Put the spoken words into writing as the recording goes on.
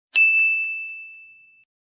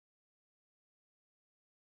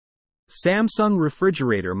Samsung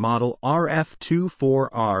refrigerator model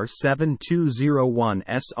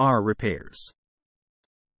RF24R7201SR repairs.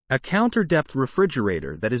 A counter-depth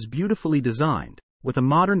refrigerator that is beautifully designed, with a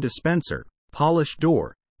modern dispenser, polished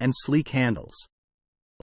door, and sleek handles.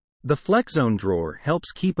 The FlexZone drawer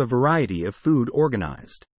helps keep a variety of food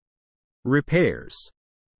organized. Repairs.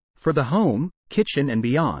 For the home, kitchen and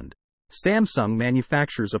beyond, Samsung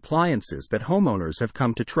manufactures appliances that homeowners have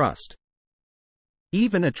come to trust.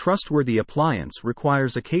 Even a trustworthy appliance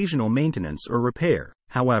requires occasional maintenance or repair,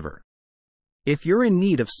 however. If you're in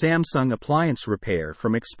need of Samsung appliance repair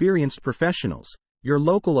from experienced professionals, your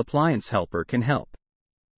local appliance helper can help.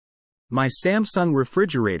 My Samsung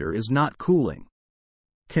refrigerator is not cooling.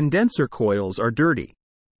 Condenser coils are dirty.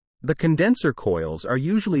 The condenser coils are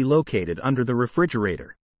usually located under the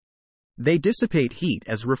refrigerator. They dissipate heat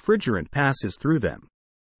as refrigerant passes through them.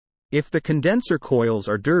 If the condenser coils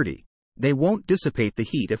are dirty, they won't dissipate the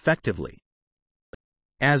heat effectively.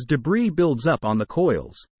 As debris builds up on the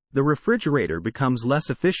coils, the refrigerator becomes less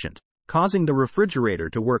efficient, causing the refrigerator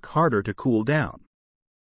to work harder to cool down.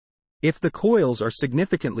 If the coils are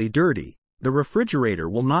significantly dirty, the refrigerator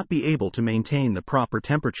will not be able to maintain the proper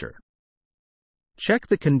temperature. Check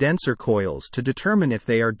the condenser coils to determine if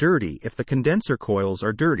they are dirty. If the condenser coils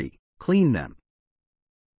are dirty, clean them.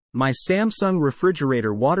 My Samsung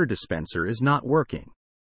refrigerator water dispenser is not working.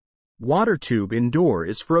 Water tube in door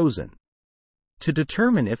is frozen. To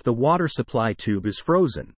determine if the water supply tube is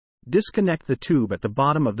frozen, disconnect the tube at the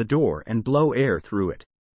bottom of the door and blow air through it.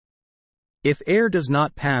 If air does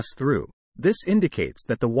not pass through, this indicates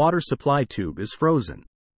that the water supply tube is frozen.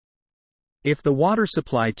 If the water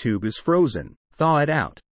supply tube is frozen, thaw it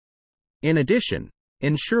out. In addition,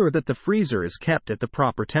 ensure that the freezer is kept at the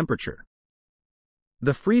proper temperature.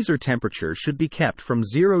 The freezer temperature should be kept from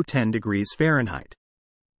 0-10 degrees Fahrenheit.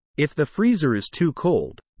 If the freezer is too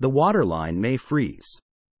cold, the water line may freeze.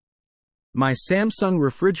 My Samsung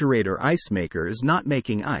refrigerator ice maker is not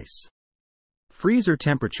making ice. Freezer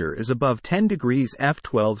temperature is above 10 degrees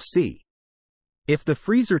F12C. If the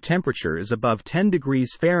freezer temperature is above 10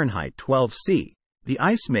 degrees Fahrenheit 12C, the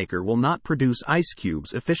ice maker will not produce ice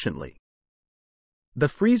cubes efficiently. The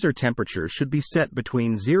freezer temperature should be set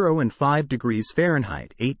between 0 and 5 degrees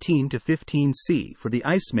Fahrenheit 18 to 15C for the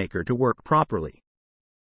ice maker to work properly.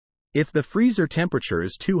 If the freezer temperature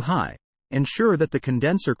is too high, ensure that the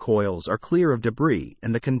condenser coils are clear of debris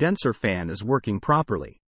and the condenser fan is working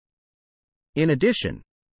properly. In addition,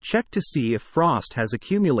 check to see if frost has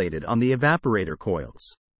accumulated on the evaporator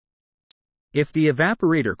coils. If the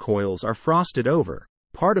evaporator coils are frosted over,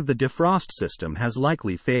 part of the defrost system has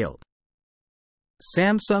likely failed.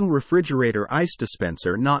 Samsung refrigerator ice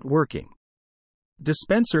dispenser not working.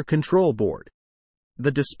 Dispenser control board.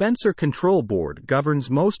 The dispenser control board governs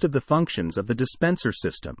most of the functions of the dispenser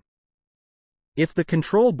system. If the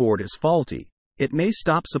control board is faulty, it may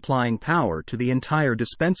stop supplying power to the entire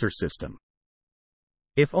dispenser system.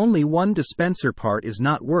 If only one dispenser part is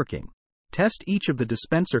not working, test each of the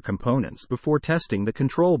dispenser components before testing the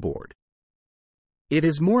control board. It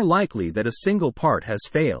is more likely that a single part has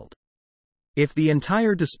failed. If the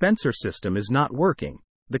entire dispenser system is not working,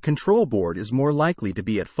 the control board is more likely to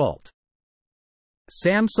be at fault.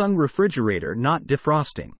 Samsung refrigerator not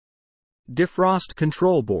defrosting. Defrost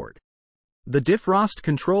control board. The defrost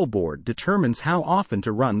control board determines how often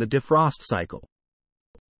to run the defrost cycle.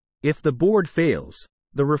 If the board fails,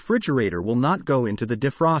 the refrigerator will not go into the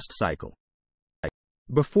defrost cycle.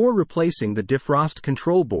 Before replacing the defrost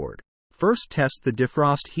control board, first test the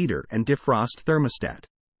defrost heater and defrost thermostat.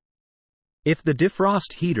 If the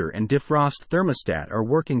defrost heater and defrost thermostat are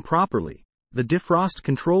working properly, the defrost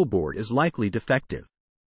control board is likely defective.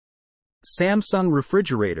 Samsung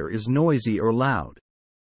refrigerator is noisy or loud.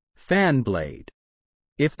 Fan blade.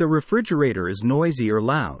 If the refrigerator is noisy or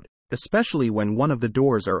loud, especially when one of the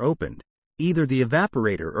doors are opened, either the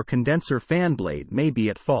evaporator or condenser fan blade may be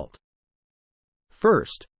at fault.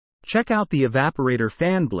 First, check out the evaporator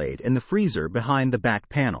fan blade in the freezer behind the back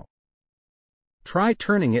panel. Try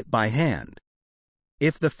turning it by hand.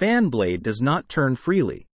 If the fan blade does not turn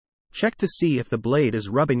freely, check to see if the blade is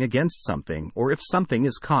rubbing against something or if something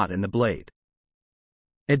is caught in the blade.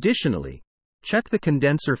 Additionally, check the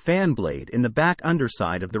condenser fan blade in the back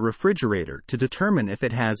underside of the refrigerator to determine if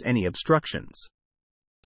it has any obstructions.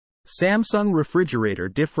 Samsung refrigerator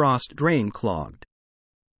defrost drain clogged.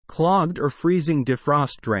 Clogged or freezing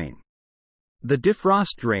defrost drain. The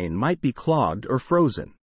defrost drain might be clogged or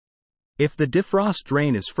frozen. If the defrost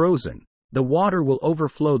drain is frozen, the water will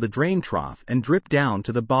overflow the drain trough and drip down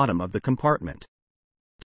to the bottom of the compartment.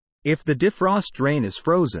 If the defrost drain is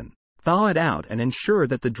frozen, thaw it out and ensure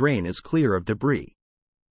that the drain is clear of debris.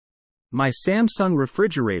 My Samsung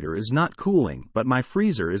refrigerator is not cooling, but my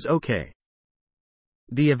freezer is okay.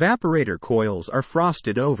 The evaporator coils are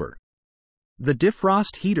frosted over. The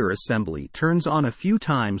defrost heater assembly turns on a few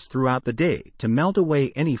times throughout the day to melt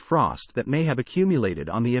away any frost that may have accumulated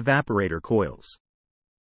on the evaporator coils.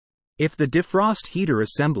 If the defrost heater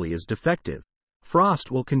assembly is defective,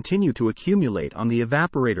 frost will continue to accumulate on the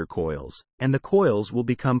evaporator coils, and the coils will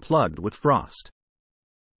become plugged with frost.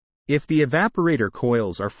 If the evaporator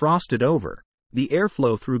coils are frosted over, the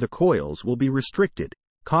airflow through the coils will be restricted,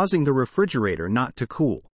 causing the refrigerator not to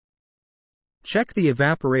cool. Check the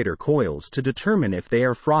evaporator coils to determine if they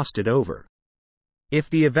are frosted over. If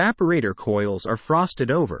the evaporator coils are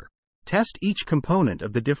frosted over, test each component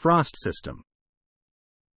of the defrost system.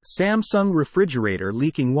 Samsung refrigerator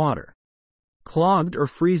leaking water. Clogged or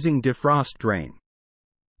freezing defrost drain.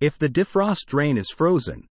 If the defrost drain is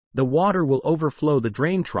frozen, the water will overflow the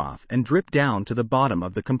drain trough and drip down to the bottom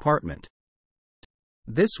of the compartment.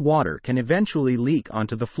 This water can eventually leak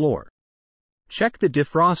onto the floor. Check the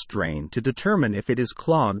defrost drain to determine if it is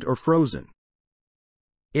clogged or frozen.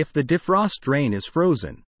 If the defrost drain is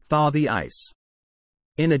frozen, thaw the ice.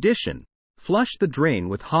 In addition, flush the drain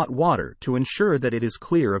with hot water to ensure that it is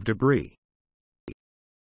clear of debris.